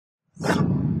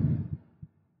ShartimusPrime.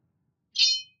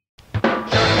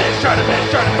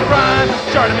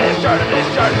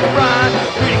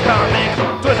 Reading comics,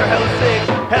 toys are hella sick,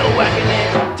 hella whacking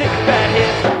it, taking bad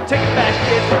hits, taking bad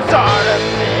shit.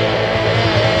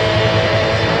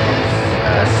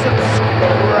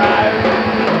 Subscribe.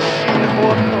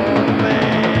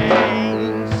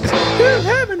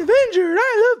 I'm an Avenger.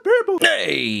 I love purple.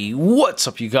 Hey, what's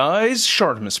up you guys?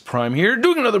 ShartimusPrime here,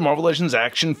 doing another Marvel Legends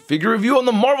action figure review on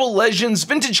the Marvel Legends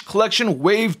Vintage Collection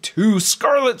Wave 2,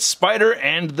 Scarlet, Spider,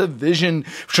 and the Vision.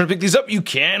 If you're trying to pick these up, you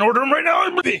can order them right now.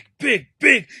 Big.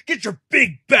 Get your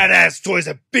big badass toys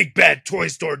at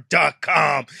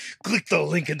BigBadToyStore.com. Click the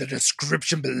link in the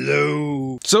description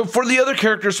below. So for the other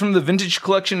characters from the Vintage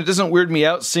Collection, it doesn't weird me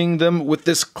out seeing them with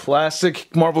this classic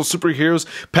Marvel superheroes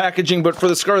packaging, but for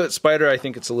the Scarlet Spider, I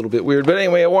think it's a little bit weird. But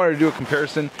anyway, I wanted to do a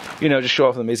comparison, just show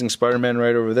off the Amazing Spider-Man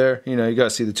right over there. You gotta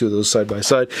see the two of those side by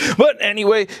side. But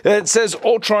anyway, it says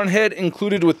Ultron head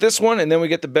included with this one, and then we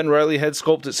get the Ben Reilly head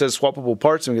sculpt. It says swappable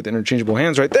parts, and we get the interchangeable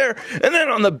hands right there. And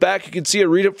then on the back, you can see a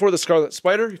read-up for the Scarlet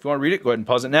Spider. If you want to read it, go ahead and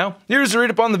pause it now. Here's the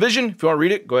read-up on the Vision. If you want to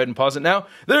read it, go ahead and pause it now.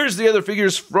 There's the other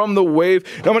figures from the wave.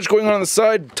 Not much going on the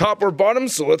side, top or bottom,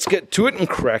 so let's get to it and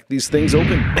crack these things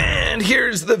open. And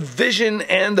here's the Vision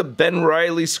and the Ben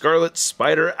Reilly Scarlet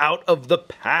Spider out of the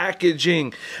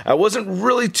packaging. I wasn't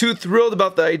really too thrilled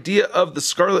about the idea of the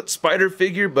Scarlet Spider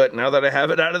figure, but now that I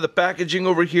have it out of the packaging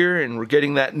over here and we're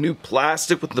getting that new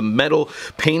plastic with the metal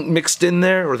paint mixed in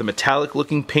there, or the metallic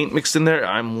looking paint mixed in there,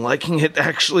 I'm liking it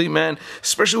actually, man.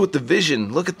 Especially with the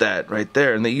Vision. Look at that right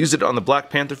there. And they used it on the Black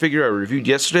Panther figure I reviewed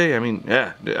yesterday. I mean,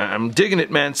 yeah, I'm digging it,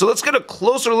 man. So let's get a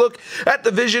closer look at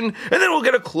the Vision, and then we'll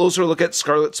get a closer look at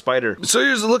Scarlet Spider. So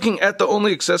here's looking at the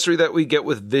only accessory that we get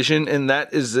with Vision, and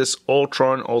that is this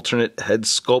Ultron alternate head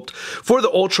sculpt for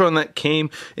the Ultron that came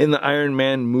in the Iron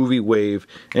Man movie wave.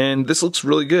 And this looks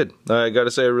really good. I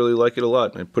gotta say, I really like it a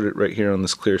lot. I put it right here on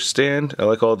this clear stand. I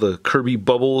like all the Kirby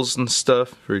bubbles and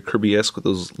stuff. Very Kirby-esque with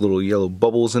those little yellow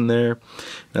bubbles in there.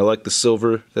 And I like the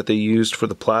silver that they used for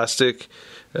the plastic.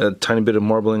 A tiny bit of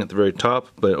marbling at the very top,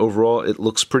 but overall it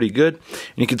looks pretty good.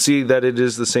 And you can see that it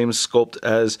is the same sculpt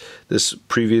as this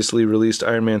previously released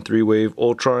Iron Man 3 Wave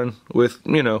Ultron with,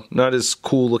 not as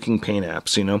cool looking paint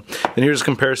apps, And here's a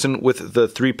comparison with the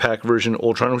 3-pack version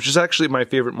Ultron, which is actually my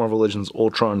favorite Marvel Legends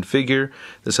Ultron figure.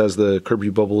 This has the Kirby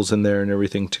bubbles in there and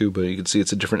everything too, but you can see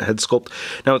it's a different head sculpt.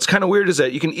 Now what's kind of weird is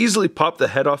that you can easily pop the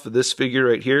head off of this figure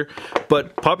right here,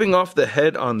 but popping off the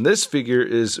head on this figure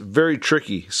is very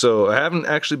tricky. So I haven't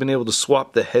actually been able to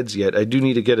swap the heads yet. I do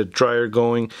need to get a dryer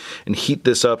going and heat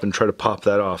this up and try to pop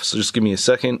that off. So just give me a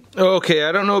second. Okay,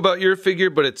 I don't know about your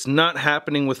figure, but it's not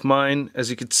happening with mine.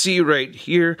 As you can see right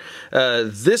here,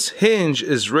 this hinge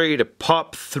is ready to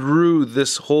pop through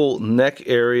this whole neck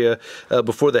area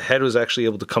before the head was actually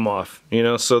able to come off.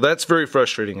 So that's very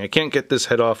frustrating. I can't get this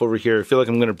head off over here. I feel like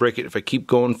I'm going to break it if I keep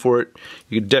going for it.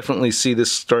 You can definitely see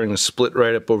this starting to split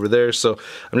right up over there. So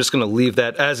I'm just going to leave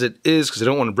that as it is because I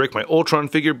don't want to break my Ultron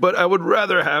figure, but I would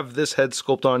rather have this head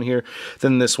sculpt on here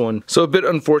than this one. So a bit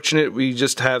unfortunate, we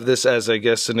just have this as, I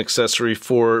guess, an accessory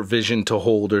for Vision to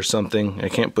hold or something. I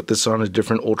can't put this on a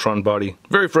different Ultron body.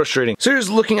 Very frustrating. So here's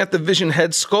looking at the Vision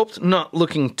head sculpt, not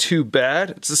looking too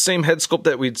bad. It's the same head sculpt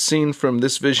that we'd seen from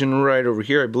this Vision right over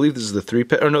here. I believe this is the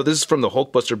 3-pack, or no, this is from the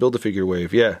Hulkbuster Build-A-Figure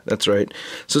wave. Yeah, that's right.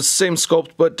 So it's the same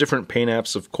sculpt, but different paint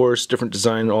apps, of course, different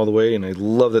design all the way, and I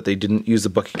love that they didn't use the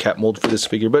Bucky Cap mold for this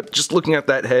figure. But just looking at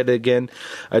that head again,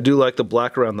 I do like the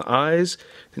black around the eyes.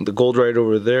 I think the gold right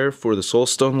over there for the Soul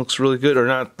Stone looks really good. Or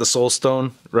not the Soul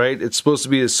Stone, right? It's supposed to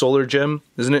be a solar gem,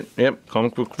 isn't it? Yep,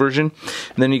 comic book version.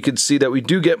 And then you can see that we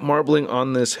do get marbling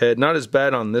on this head. Not as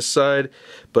bad on this side,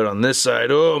 but on this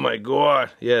side, oh my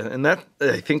god. Yeah, and that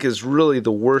I think is really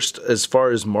the worst as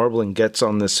far as marbling gets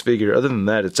on this figure. Other than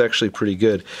that, it's actually pretty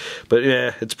good. But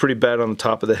yeah, it's pretty bad on the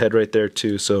top of the head right there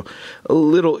too. So a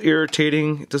little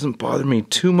irritating. It doesn't bother me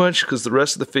too much because the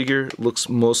rest of the figure looks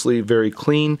mostly very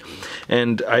clean.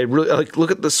 And I really like,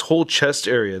 look at this whole chest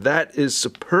area. That is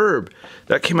superb.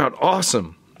 That came out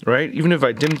awesome, right? Even if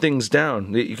I dim things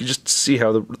down, you can just see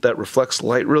how that reflects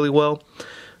light really well.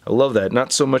 I love that.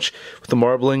 Not so much with the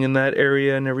marbling in that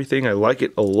area and everything. I like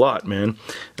it a lot, man.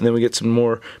 And then we get some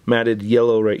more matted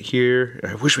yellow right here.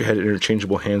 I wish we had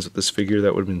interchangeable hands with this figure.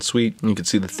 That would have been sweet. And you can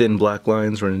see the thin black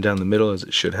lines running down the middle as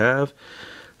it should have.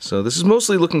 So this is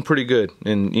mostly looking pretty good.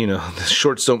 And, the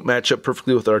shorts don't match up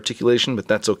perfectly with the articulation, but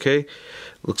that's okay.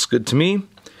 Looks good to me.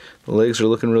 The legs are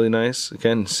looking really nice.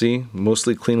 Again, see,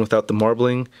 mostly clean without the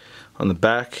marbling. On the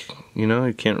back,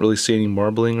 you can't really see any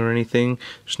marbling or anything.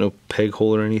 There's no peg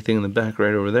hole or anything in the back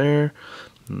right over there.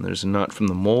 And there's a knot from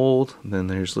the mold. And then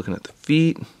there's looking at the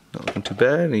feet. Not looking too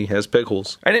bad. He has peg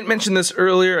holes. I didn't mention this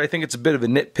earlier. I think it's a bit of a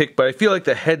nitpick, but I feel like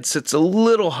the head sits a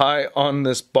little high on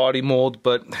this body mold,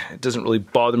 but it doesn't really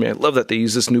bother me. I love that they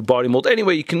use this new body mold.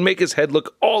 Anyway, you can make his head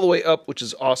look all the way up, which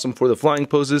is awesome for the flying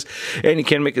poses, and you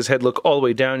can make his head look all the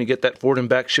way down. You get that forward and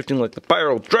back shifting like the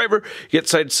spiral driver. You get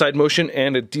side-to-side motion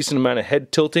and a decent amount of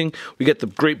head tilting. We get the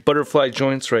great butterfly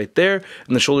joints right there,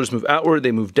 and the shoulders move outward,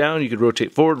 they move down. You could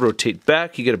rotate forward, rotate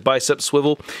back. You get a bicep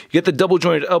swivel. You get the double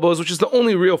jointed elbows, which is the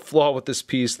only real flaw with this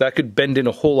piece. That could bend in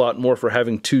a whole lot more for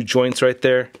having two joints right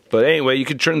there. But anyway, you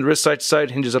can turn the wrist side to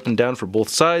side, hinges up and down for both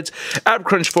sides. Ab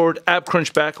crunch forward, ab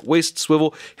crunch back, waist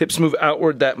swivel, hips move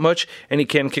outward that much, and he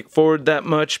can kick forward that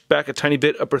much, back a tiny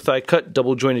bit, upper thigh cut,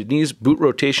 double jointed knees, boot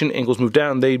rotation, ankles move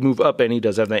down, they move up, and he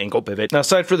does have that ankle pivot. Now,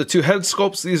 aside for the two head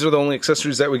sculpts, these are the only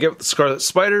accessories that we get with the Scarlet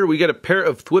Spider. We get a pair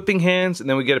of whipping hands, and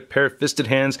then we get a pair of fisted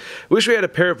hands. I wish we had a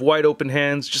pair of wide open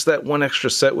hands. Just that one extra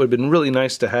set would have been really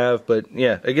nice to have, but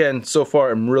yeah, again, so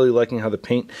far I'm really liking how the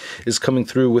paint is coming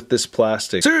through with this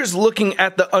plastic. So here's looking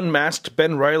at the unmasked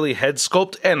Ben Reilly head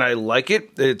sculpt, and I like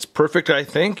it. It's perfect, I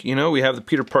think. You know, we have the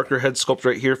Peter Parker head sculpt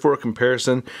right here for a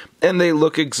comparison, and they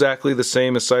look exactly the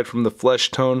same aside from the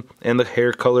flesh tone and the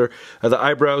hair color. The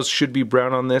eyebrows should be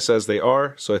brown on this as they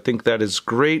are, so I think that is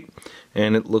great,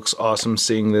 and it looks awesome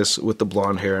seeing this with the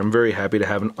blonde hair. I'm very happy to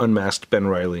have an unmasked Ben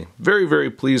Reilly. Very, very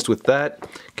pleased with that.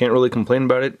 Can't really complain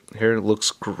about it. Hair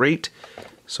looks great.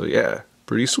 So yeah,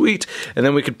 pretty sweet. And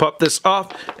then we could pop this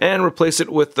off and replace it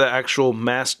with the actual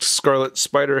masked Scarlet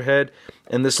Spider head.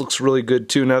 And this looks really good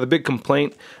too. Now the big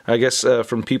complaint, I guess,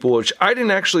 from people, which I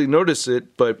didn't actually notice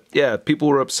it, but yeah, people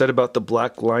were upset about the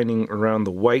black lining around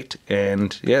the white,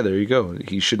 and yeah, there you go.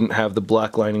 He shouldn't have the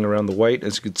black lining around the white,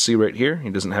 as you can see right here. He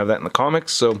doesn't have that in the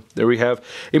comics, so there we have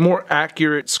a more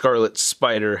accurate Scarlet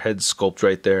Spider head sculpt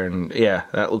right there, and yeah,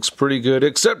 that looks pretty good,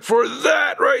 except for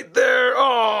that right there.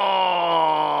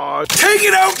 Oh, take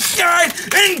it outside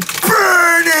and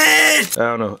burn it!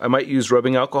 I don't know, I might use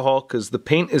rubbing alcohol, because the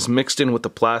paint is mixed in with the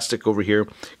plastic over here.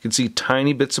 You can see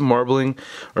tiny bits of marbling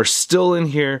are still in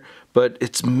here, but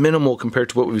it's minimal compared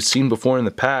to what we've seen before in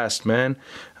the past, man.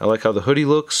 I like how the hoodie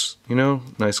looks, you know,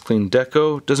 nice clean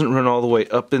deco. Doesn't run all the way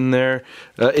up in there.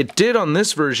 It did on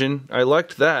this version. I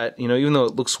liked that, you know, even though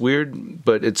it looks weird,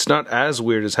 but it's not as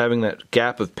weird as having that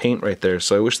gap of paint right there,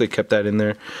 so I wish they kept that in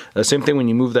there. Same thing when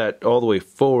you move that all the way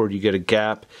forward, you get a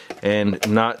gap, and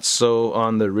not so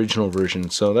on the original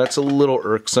version, so that's a little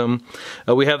irksome.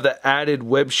 We have the added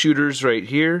web shooters right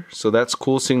here, so that's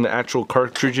cool seeing the actual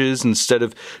cartridges instead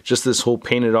of just this whole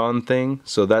painted on thing,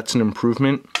 so that's an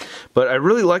improvement. But I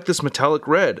really like this metallic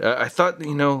red. I thought,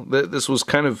 you know, that this was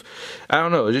kind of, I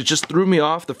don't know, it just threw me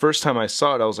off the first time I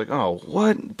saw it. I was like, oh,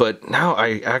 what? But now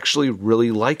I actually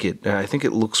really like it. I think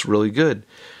it looks really good.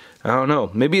 I don't know,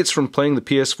 maybe it's from playing the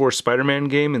PS4 Spider-Man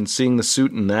game and seeing the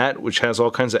suit in that, which has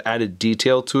all kinds of added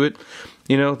detail to it.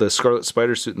 You know, the Scarlet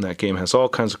Spider suit in that game has all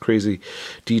kinds of crazy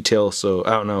detail, so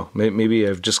I don't know, maybe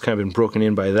I've just kind of been broken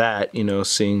in by that, you know,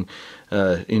 seeing,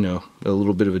 you know, a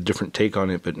little bit of a different take on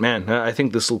it, but man, I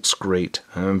think this looks great.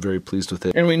 I'm very pleased with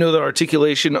it. And we know the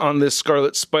articulation on this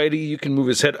Scarlet Spidey, you can move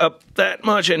his head up that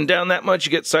much and down that much,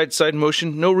 you get side-to-side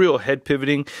motion, no real head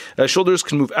pivoting. Shoulders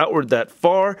can move outward that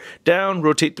far, down,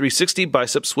 rotate 360,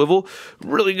 bicep swivel,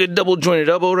 really good double jointed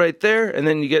elbow right there, and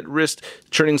then you get wrist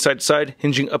turning side to side,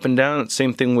 hinging up and down.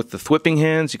 Same thing with the whipping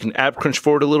hands. You can ab crunch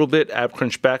forward a little bit, ab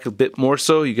crunch back a bit more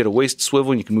so. You get a waist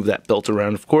swivel, and you can move that belt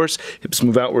around, of course. Hips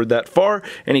move outward that far,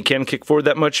 and he can kick forward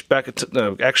that much, back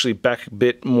actually back a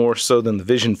bit more so than the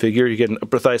Vision figure. You get an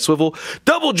upper thigh swivel,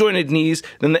 double jointed knees,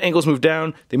 then the ankles move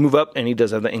down, they move up, and he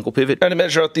does have the ankle pivot. Now to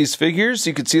measure out these figures,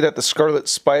 you can see that the Scarlet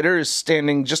Spider is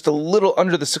standing just a little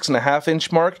under the 6.5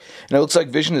 inch mark, and it looks like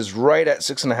Vision is right at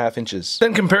 6.5 inches.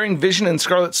 Then comparing Vision and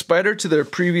Scarlet Spider to their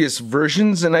previous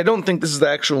versions, and I don't think this is the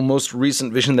actual most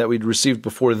recent Vision that we'd received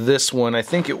before this one. I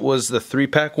think it was the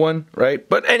 3-pack one, right?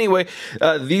 But anyway,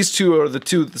 these two are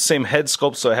the same head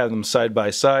sculpt, so I have them side by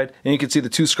side, and you can see the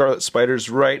two Scarlet Spiders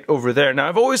right over there. Now,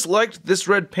 I've always liked this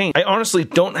red paint. I honestly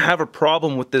don't have a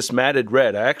problem with this matted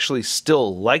red. I actually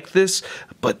still like this,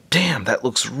 but damn, that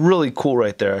looks really cool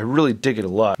right there. I really dig it a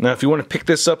lot. Now, if you want to pick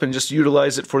this up and just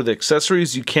utilize it for the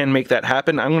accessories, you can make that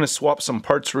happen. I'm going to swap some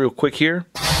parts real quick here.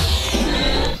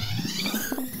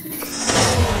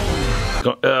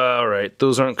 Alright,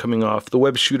 those aren't coming off. The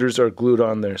web shooters are glued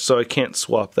on there, so I can't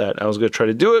swap that. I was going to try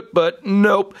to do it, but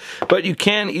nope. But you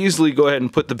can easily go ahead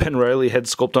and put the Ben Reilly head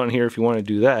sculpt on here if you want to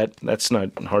do that. That's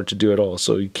not hard to do at all,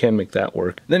 so you can make that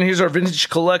work. Then here's our Vintage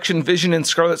Collection Vision and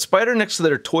Scarlet Spider. Next to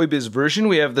their Toy Biz version,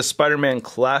 we have the Spider-Man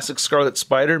Classic Scarlet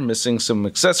Spider, missing some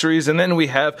accessories, and then we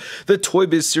have the Toy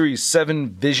Biz Series 7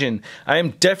 Vision. I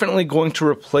am definitely going to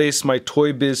replace my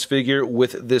Toy Biz figure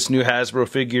with this new Hasbro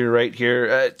figure right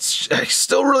here. I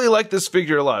still really like this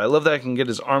figure a lot. I love that I can get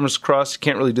his arms crossed. You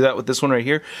can't really do that with this one right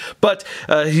here. But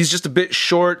he's just a bit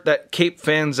short. That cape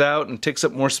fans out and takes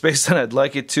up more space than I'd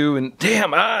like it to. And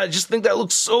damn, I just think that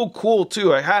looks so cool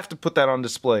too. I have to put that on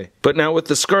display. But now with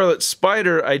the Scarlet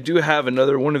Spider, I do have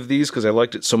another one of these because I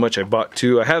liked it so much I bought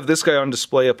two. I have this guy on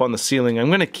display up on the ceiling. I'm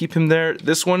going to keep him there.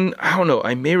 This one, I don't know.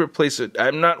 I may replace it.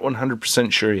 I'm not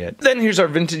 100% sure yet. Then here's our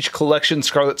Vintage Collection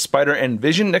Scarlet Spider and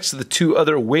Vision. Next to the two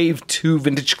other Wave 2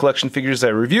 Vintage Collection figures I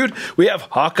reviewed, we have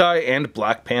Hawkeye and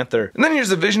Black Panther. And then here's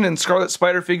the Vision and Scarlet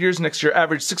Spider figures. Next to your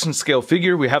average 6-inch scale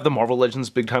figure, we have the Marvel Legends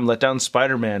Big Time Letdown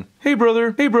Spider-Man. Hey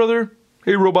brother, hey brother,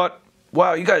 hey robot.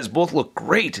 Wow, you guys both look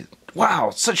great.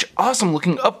 Wow, such awesome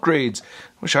looking upgrades.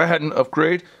 Wish I had an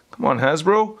upgrade. Come on,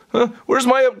 Hasbro. Huh? Where's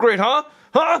my upgrade, huh?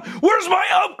 Huh? Where's my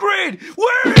upgrade?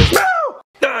 Where is now?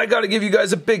 I gotta give you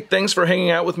guys a big thanks for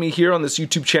hanging out with me here on this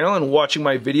YouTube channel and watching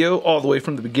my video all the way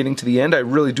from the beginning to the end. I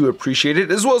really do appreciate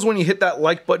it. As well as when you hit that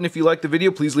like button if you like the video,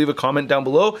 please leave a comment down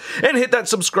below and hit that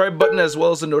subscribe button as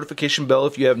well as the notification bell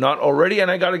if you have not already.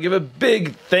 And I gotta give a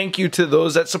big thank you to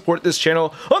those that support this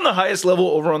channel on the highest level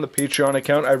over on the Patreon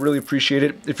account. I really appreciate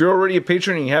it. If you're already a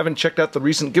patron and you haven't checked out the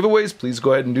recent giveaways, please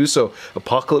go ahead and do so.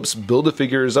 Apocalypse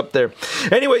Build-A-Figure is up there.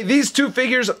 Anyway, these two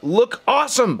figures look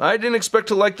awesome. I didn't expect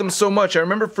to like them so much. I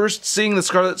remember first seeing the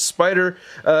Scarlet Spider,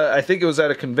 I think it was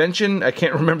at a convention. I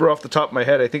can't remember off the top of my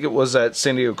head. I think it was at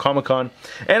San Diego Comic-Con.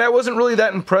 And I wasn't really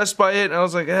that impressed by it. And I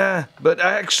was like, but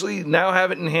I actually now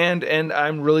have it in hand and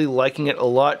I'm really liking it a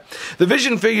lot. The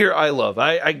Vision figure I love.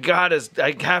 I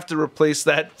have to replace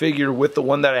that figure with the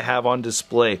one that I have on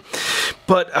display.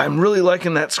 But I'm really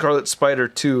liking that Scarlet Spider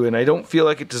too, and I don't feel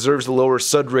like it deserves a lower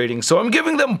SUD rating. So I'm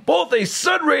giving them both a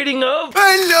SUD rating of...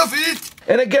 I love it!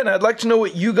 And again, I'd like to know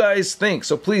what you guys think,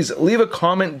 so please leave a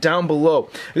comment down below.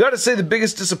 I gotta say the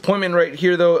biggest disappointment right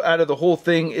here though out of the whole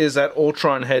thing is that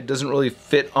Ultron head doesn't really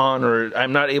fit on, or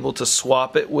I'm not able to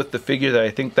swap it with the figure that I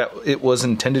think that it was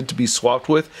intended to be swapped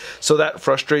with, so that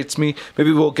frustrates me.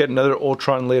 Maybe we'll get another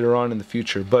Ultron later on in the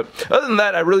future, but other than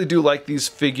that, I really do like these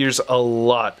figures a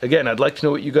lot. Again, I'd like to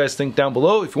know what you guys think down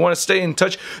below. If you want to stay in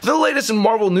touch with the latest in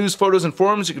Marvel news, photos, and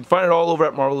forums, you can find it all over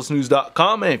at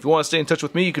marvelousnews.com, and if you want to stay in touch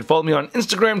with me, you can follow me on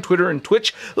Instagram, Twitter, and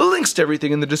Twitch. Links to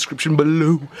everything in the description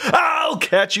below. I'll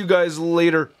catch you guys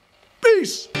later.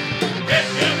 Peace!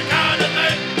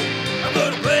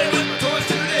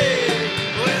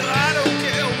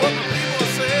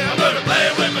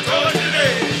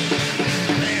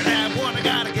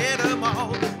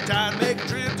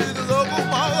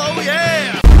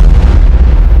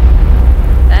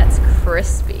 That's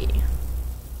crispy.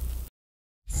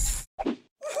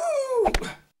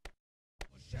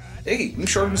 Hey, new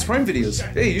ShartimusPrime videos.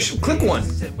 Hey, you should click one.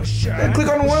 Yeah, click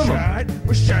on one of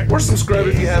them. Or subscribe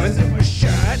if you haven't.